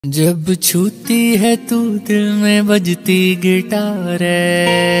जब छूती है तू दिल में बजती गिटार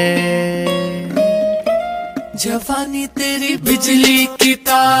है, जवानी तेरी बिजली की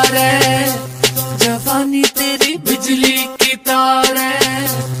तार है, जवानी तेरी बिजली की तार है।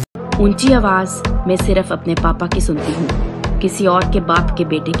 ऊंची आवाज मैं सिर्फ अपने पापा की सुनती हूँ, किसी और के बाप के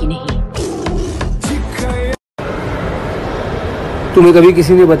बेटे की नहीं। तुम्हें कभी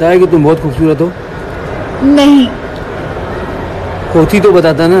किसी ने बताया कि तुम बहुत खूबसूरत हो? नहीं। होती तो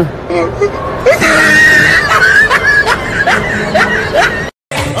बताता ना।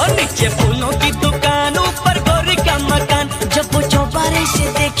 और नीचे फूलों की दुकान, ऊपर गोरी का मकान, जब वो चौबारे से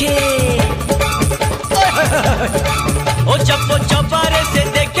देखे, ओ जब वो चौबारे से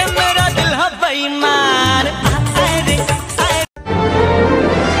देखे मेरा दिल है बेईमान।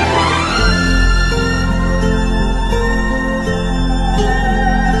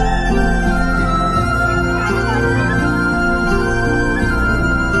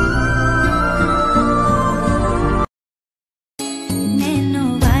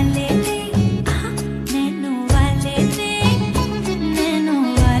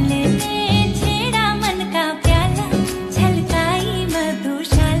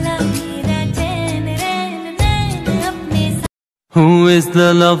 Who is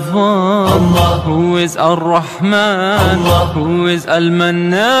the lover? Who is Ar-Rahman? Who is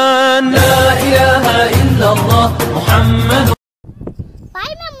Al-Mannan? La ilaha illallah Muhammad।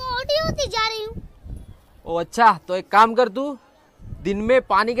 भाई मैं मोटी होती जा रही हूँ। ओ अच्छा, तो एक काम कर, तू दिन में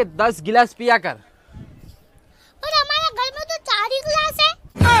पानी के 10 गिलास पिया कर। पर हमारे घर में तो 4 ही गिलास है।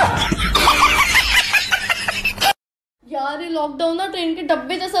 यार ये लॉकडाउन ना ट्रेन के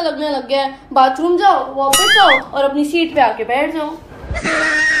डब्बे जैसा लगने लग गया है। बाथरूम जाओ, वापस आओ और अपनी सीट पे आके बैठ जाओ।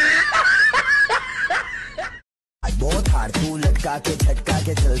 बहुत हार तू लटका के झटका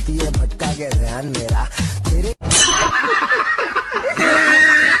के चलती है, भटका के ध्यान मेरा तेरे।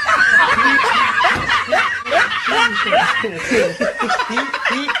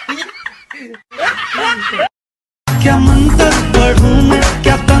 क्या मंतर पढ़ूं मैं,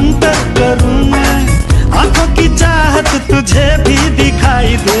 क्या तंत्र करूं मैं, आंखों की चाहत तुझे भी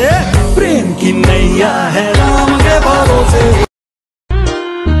दिखाई दे, प्रेम की नैया है राम के भरोसे।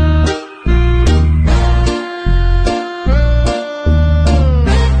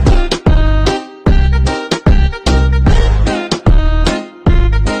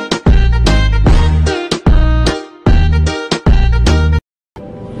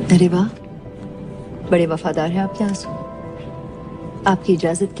 अरे वाह, बड़े वफादार हैं आपके आंसू। आपकी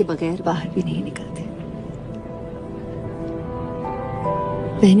इजाजत के बगैर बाहर भी नहीं निकलते।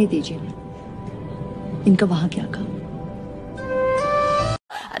 रहने दीजिए ना, इनका वहां क्या काम।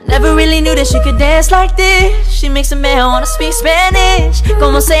 I never really knew that she could dance like this. She makes a man wanna speak Spanish.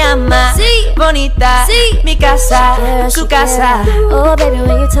 Como se llama? Bonita. Mi casa, su casa. Oh baby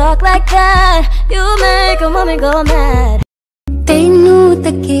when you talk like that, you make a woman go mad. तेनू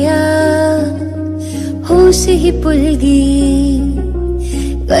तकिया होश ही भुल गई,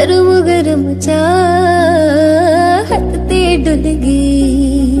 गरम गरम चाहत ते डुल गई,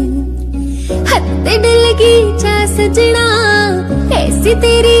 हद ते डुल गई चाह सजना, ऐसी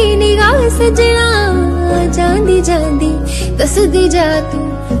तेरी निगाह सजना। जांदी जांदी दसदी जा तू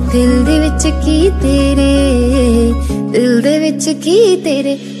दिल दे विच की तेरे, दिल दे विच की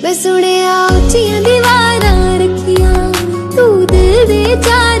तेरे। मैं सुनिया उच्चियां दीवारां रखियां, तू दिल दे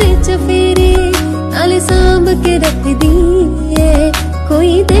चार चफेरे, नाले सांभ के रख दी है,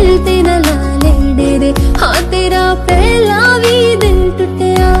 कोई दिल ते ना ला ले डेरे। हाँ तेरा पहला भी दिल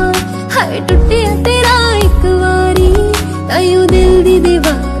टुटिया, हाय टुटिया तेरा एक वारी, ताइयों दिल दी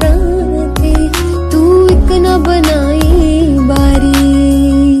दीवारां ते तू एक ना बनाई बारी।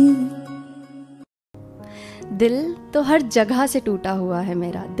 दिल तो हर जगह से टूटा हुआ है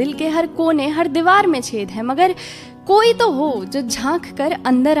मेरा, दिल के हर कोने हर दीवार में छेद है, मगर कोई तो हो जो झांक कर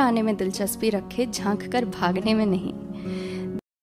अंदर आने में दिलचस्पी रखे, झांक कर भागने में नहीं।